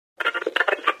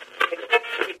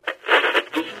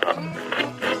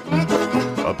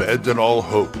Abandon all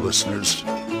hope, listeners.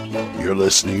 You're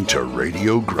listening to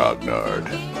Radio Grognard,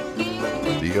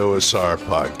 the OSR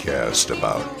podcast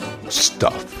about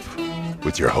stuff,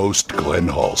 with your host, Glenn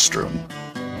Hallstrom.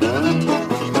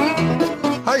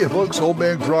 Hiya, folks. Old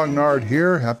Man Grognard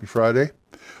here. Happy Friday.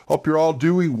 Hope you're all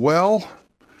doing well.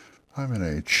 I'm in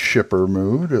a chipper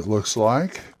mood, it looks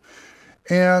like.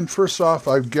 And first off,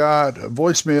 I've got a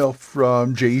voicemail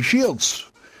from J.E. Shields.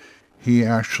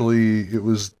 It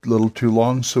was a little too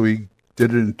long, so he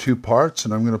did it in two parts,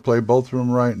 and I'm going to play both of them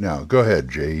right now. Go ahead,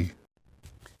 J.E.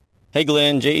 Hey,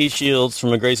 Glenn. J.E. Shields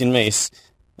from A Grazing Mace.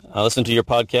 I listened to your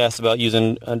podcast about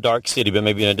using a Dark City, but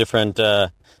maybe in a different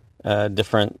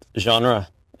genre.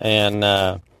 And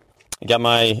I got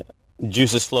my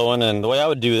juices flowing, and the way I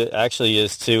would do it actually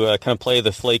is to kind of play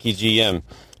the flaky GM.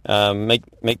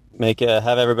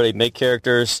 Have everybody make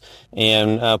characters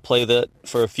and play that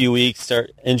for a few weeks, start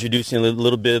introducing a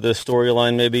little bit of the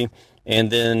storyline maybe,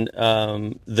 and then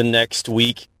the next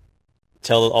week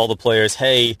tell all the players,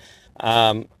 hey,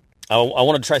 I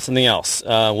want to try something else.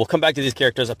 We'll come back to these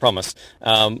characters, I promise.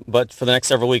 But for the next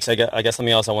several weeks, I got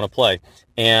something else I want to play,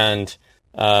 and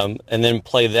then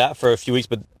play that for a few weeks.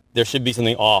 But there should be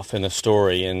something off in the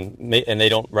story, and they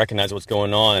don't recognize what's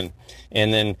going on.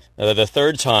 And then the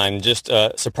third time, just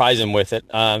surprise them with it,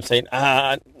 saying,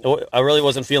 I really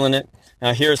wasn't feeling it.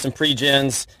 Here are some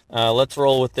pre-gens. Let's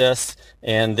roll with this,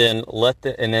 and then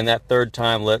that third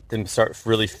time, let them start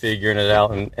really figuring it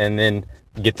out, and then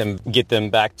get them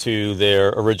back to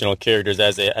their original characters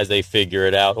as they figure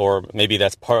it out. Or maybe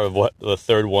that's part of what the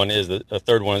third one is. The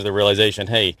third one is the realization,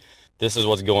 hey, this is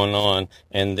what's going on,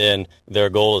 and then their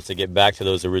goal is to get back to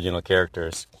those original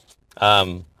characters.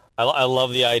 I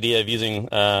love the idea of using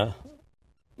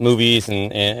movies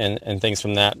and things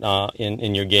from that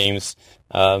in your games.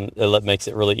 It makes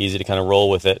it really easy to kind of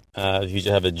roll with it if you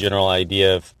just have a general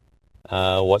idea of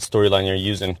what storyline you're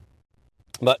using.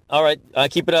 But all right,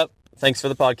 keep it up. Thanks for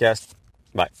the podcast.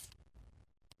 Bye.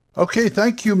 Okay,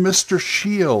 thank you, Mr.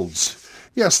 Shields.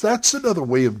 Yes, that's another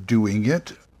way of doing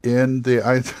it. And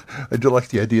I do like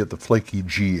the idea of the flaky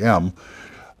GM.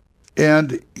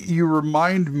 And you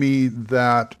remind me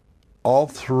that all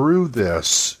through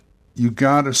this, you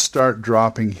got to start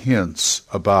dropping hints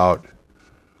about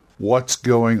what's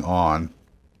going on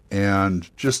and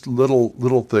just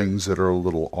little things that are a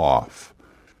little off.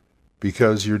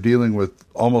 Because you're dealing with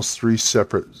almost three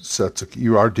separate sets of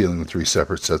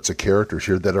characters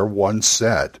here that are one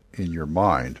set in your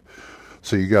mind.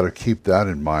 So you got to keep that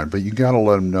in mind, but you got to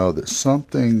let them know that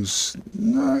something's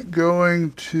not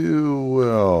going too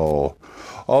well.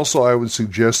 Also, I would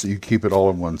suggest that you keep it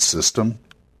all in one system.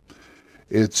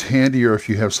 It's handier if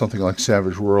you have something like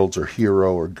Savage Worlds or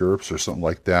Hero or GURPS or something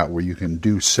like that, where you can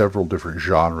do several different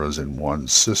genres in one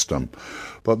system.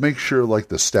 But make sure like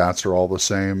the stats are all the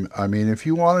same. I mean, if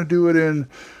you want to do it in,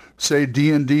 say,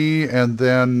 D&D and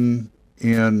then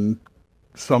in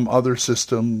some other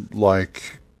system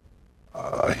like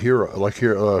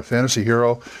Fantasy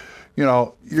Hero,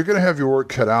 you're going to have your work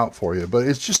cut out for you, but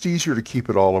it's just easier to keep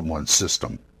it all in one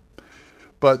system.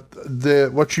 But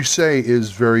what you say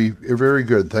is very, very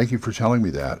good. Thank you for telling me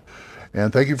that.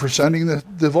 And thank you for sending the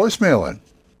voicemail in.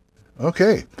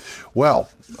 Okay. Well,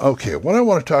 what I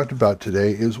want to talk about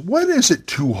today is, when is it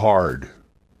too hard?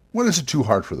 When is it too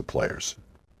hard for the players?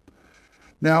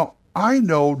 Now, I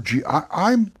know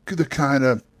I'm the kind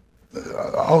of,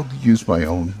 I'll use my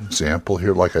own example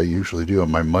here like I usually do on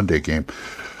my Monday game.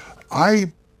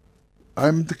 I'm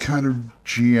the kind of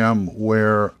GM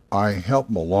where I help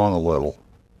them along a little,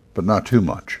 but not too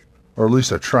much. Or at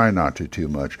least I try not to too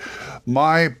much.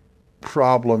 My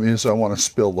problem is I want to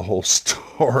spill the whole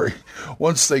story.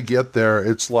 Once they get there,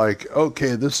 it's like,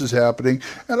 okay, this is happening.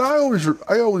 And I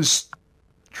always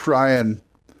try and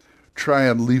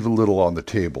leave a little on the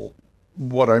table.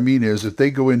 What I mean is, if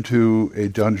they go into a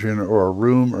dungeon or a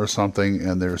room or something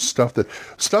and there's stuff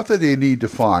that they need to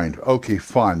find, okay,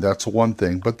 fine, that's one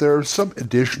thing. But there's some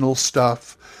additional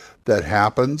stuff that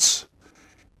happens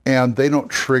and they don't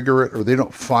trigger it or they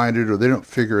don't find it or they don't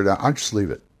figure it out. I just leave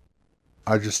it.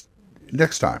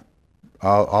 Next time.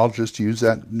 I'll just use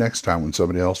that next time when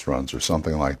somebody else runs or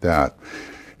something like that.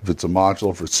 If it's a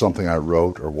module, if it's something I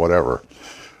wrote or whatever.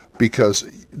 Because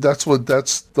that's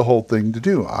the whole thing to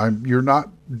do.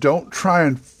 Don't try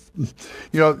and,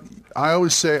 I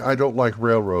always say I don't like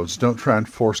railroads. Don't try and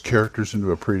force characters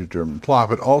into a predetermined plot,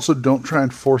 but also don't try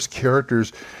and force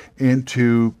characters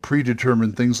into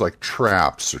predetermined things like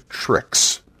traps or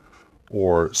tricks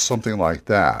or something like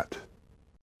that.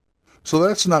 So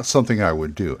that's not something I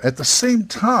would do. At the same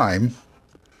time,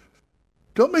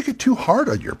 don't make it too hard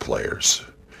on your players.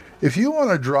 If you want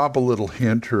to drop a little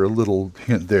hint or a little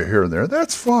hint there, here and there,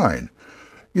 that's fine.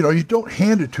 You don't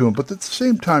hand it to them, but at the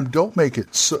same time, don't make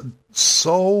it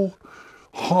so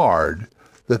hard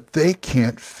that they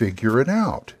can't figure it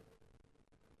out.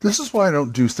 This is why I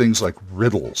don't do things like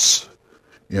riddles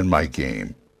in my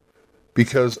game,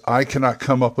 because I cannot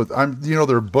come up with,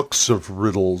 there are books of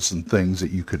riddles and things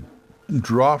that you could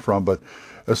draw from, but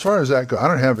as far as that goes, I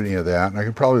don't have any of that, and I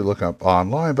can probably look up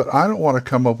online, but I don't want to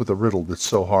come up with a riddle that's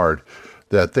so hard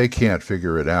that they can't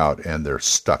figure it out and they're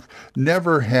stuck.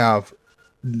 Never have,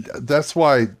 that's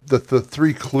why the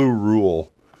 3-clue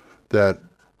rule that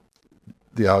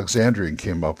the Alexandrian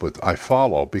came up with, I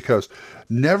follow, because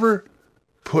never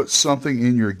put something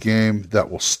in your game that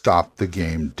will stop the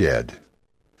game dead.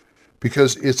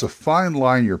 Because it's a fine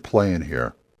line you're playing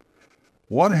here.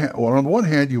 On the one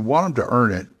hand, you want them to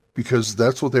earn it, because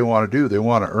that's what they want to do. They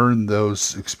want to earn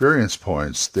those experience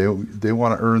points. They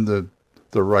want to earn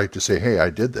the right to say, hey, I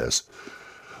did this.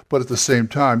 But at the same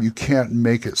time, you can't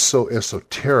make it so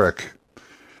esoteric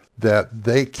that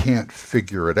they can't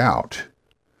figure it out.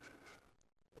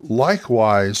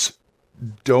 Likewise,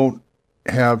 don't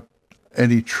have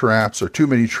any traps or too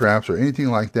many traps or anything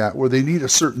like that where they need a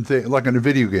certain thing, like in a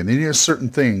video game, they need a certain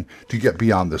thing to get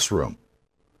beyond this room.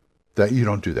 That you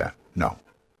don't do that. No.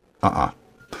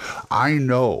 I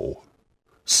know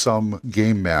some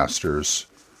game masters,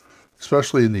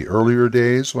 especially in the earlier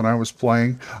days when I was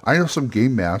playing, I know some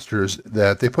game masters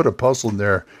that they put a puzzle in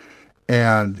there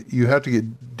and you have to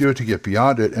do it to get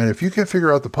beyond it. And if you can't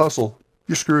figure out the puzzle,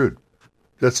 you're screwed.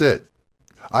 That's it.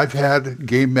 I've had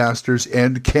game masters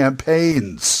end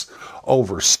campaigns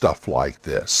over stuff like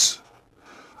this.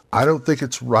 I don't think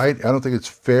it's right. I don't think it's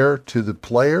fair to the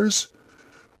players.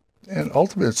 And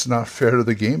ultimately, it's not fair to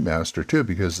the game master, too,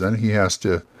 because then he has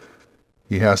to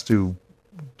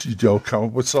come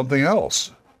up with something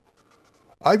else.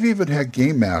 I've even had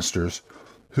game masters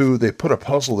who they put a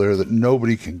puzzle there that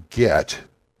nobody can get,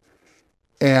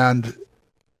 and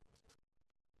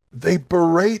they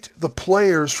berate the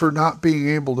players for not being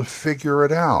able to figure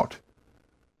it out.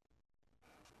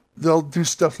 They'll do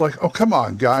stuff like, oh, come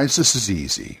on, guys, this is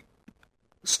easy.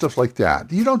 Stuff like that.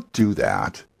 You don't do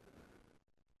that.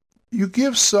 You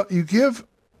give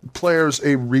players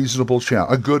a reasonable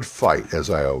challenge, a good fight, as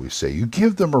I always say. You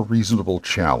give them a reasonable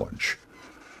challenge.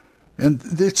 And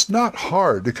it's not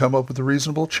hard to come up with a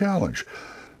reasonable challenge.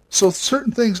 So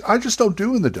certain things I just don't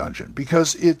do in the dungeon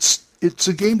because it's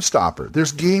a game stopper.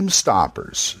 There's game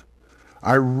stoppers.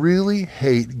 I really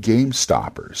hate game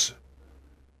stoppers.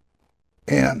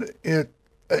 And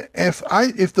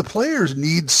if the players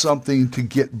need something to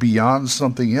get beyond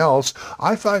something else,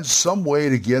 I find some way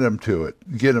to get them to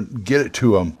it, get it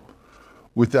to them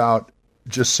without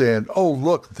just saying, "Oh,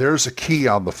 look, there's a key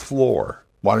on the floor.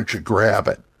 Why don't you grab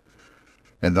it?"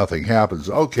 And nothing happens.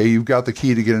 Okay, you've got the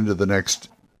key to get into the next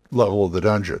level of the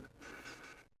dungeon.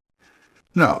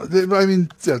 No, I mean,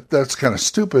 that's kind of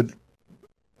stupid,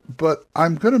 but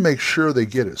I'm going to make sure they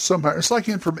get it somehow. It's like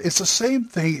it's the same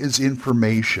thing as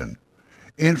information.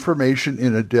 Information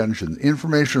in a dungeon,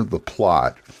 information of the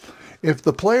plot. If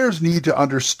the players need to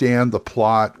understand the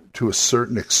plot to a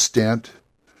certain extent,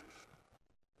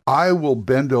 I will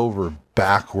bend over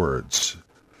backwards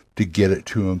to get it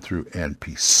to them through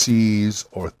NPCs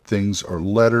or things or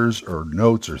letters or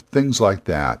notes or things like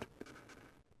that.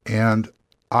 And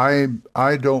I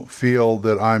don't feel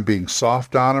that I'm being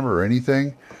soft on them or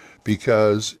anything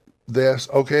because they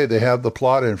have the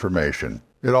plot information.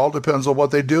 It all depends on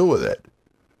what they do with it.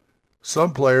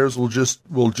 Some players will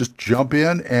just jump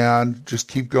in and just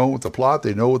keep going with the plot.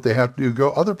 They know what they have to do. Go.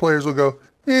 Other players will go,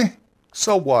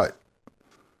 so what?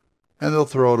 And they'll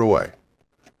throw it away.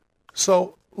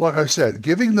 So, like I said,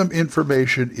 giving them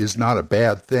information is not a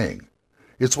bad thing.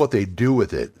 It's what they do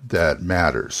with it that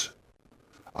matters.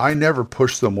 I never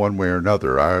push them one way or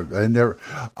another.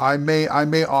 I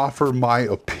may offer my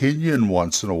opinion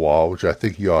once in a while, which I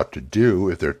think you ought to do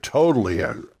if they're totally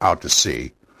out to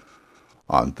sea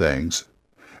on things.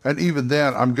 And even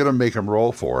then, I'm going to make them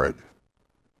roll for it.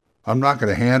 I'm not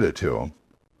going to hand it to them.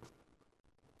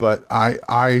 But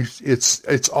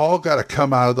it's all got to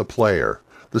come out of the player.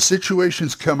 The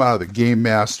situations come out of the game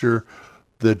master.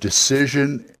 The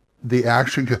decision, the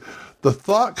action, the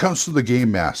thought comes from the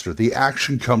game master. The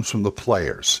action comes from the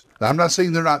players. Now, I'm not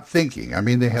saying they're not thinking. I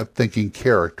mean, they have thinking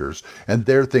characters, and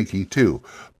they're thinking too.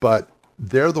 But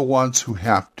they're the ones who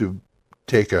have to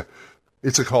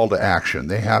it's a call to action.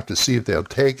 They have to see if they'll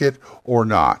take it or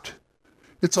not.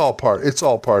 It's all part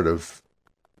of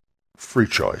free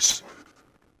choice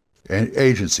and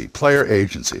agency, player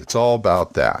agency. It's all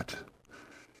about that.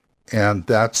 And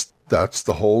that's that's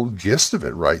the whole gist of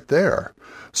it right there.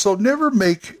 So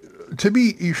to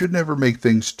me, you should never make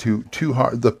things too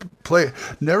hard.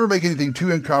 Never make anything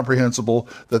too incomprehensible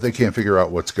that they can't figure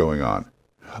out what's going on.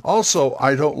 Also,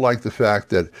 I don't like the fact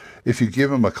that if you give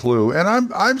them a clue, and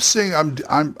I'm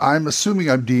assuming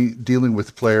I'm dealing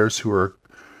with players who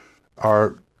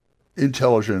are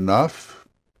intelligent enough,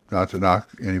 not to knock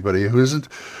anybody who isn't,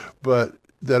 but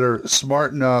that are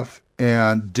smart enough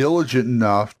and diligent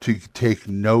enough to take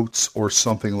notes or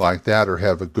something like that, or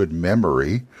have a good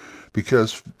memory.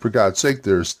 Because, for God's sake,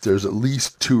 there's at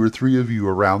least 2 or 3 of you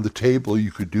around the table.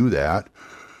 You could do that.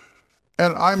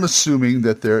 And I'm assuming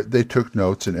that they took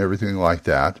notes and everything like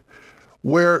that,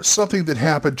 where something that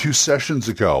happened 2 sessions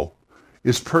ago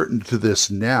is pertinent to this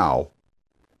now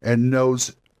and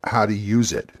knows how to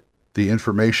use it, the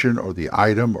information or the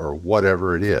item or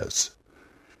whatever it is.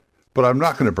 But I'm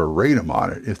not going to berate them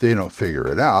on it if they don't figure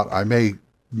it out. I may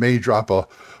drop a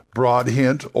broad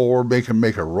hint or make them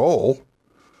make a roll,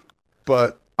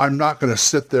 but I'm not going to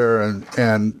sit there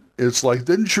and it's like,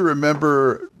 didn't you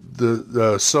remember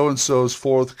the so-and-so's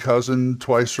 4th cousin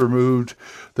twice removed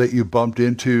that you bumped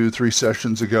into 3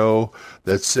 sessions ago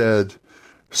that said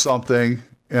something,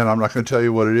 and I'm not going to tell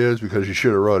you what it is because you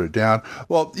should have wrote it down.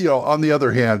 Well, on the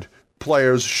other hand,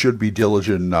 players should be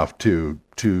diligent enough to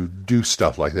do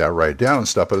stuff like that, write down and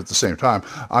stuff, but at the same time,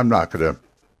 I'm not going to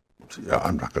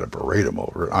berate them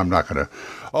over it. I'm not going to,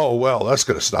 oh, well, that's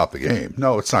going to stop the game.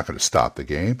 No, it's not going to stop the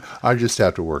game. I just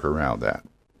have to work around that.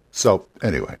 So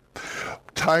anyway,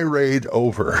 tirade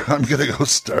over. I'm going to go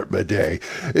start my day.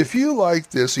 If you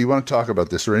like this, you want to talk about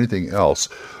this or anything else,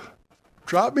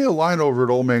 drop me a line over at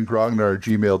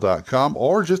oldmangrognard@gmail.com,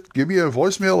 or just give me a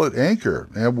voicemail at Anchor.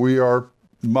 And we are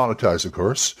monetized, of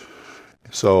course.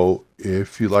 So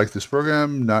if you like this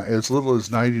program, as little as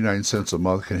 99 cents a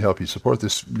month can help you support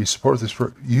this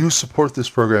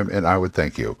program, and I would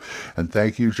thank you. And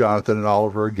thank you, Jonathan and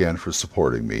Oliver, again for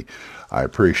supporting me. I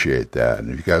appreciate that. And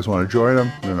if you guys want to join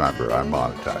them, remember, I'm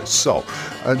monetized. So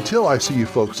until I see you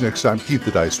folks next time, keep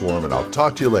the dice warm, and I'll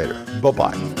talk to you later.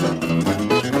 Bye-bye.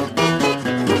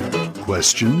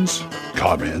 Questions?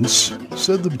 Comments?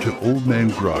 Send them to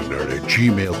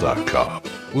oldmangrognard@gmail.com.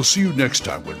 We'll see you next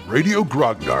time when Radio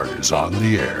Grognard is on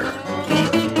the air.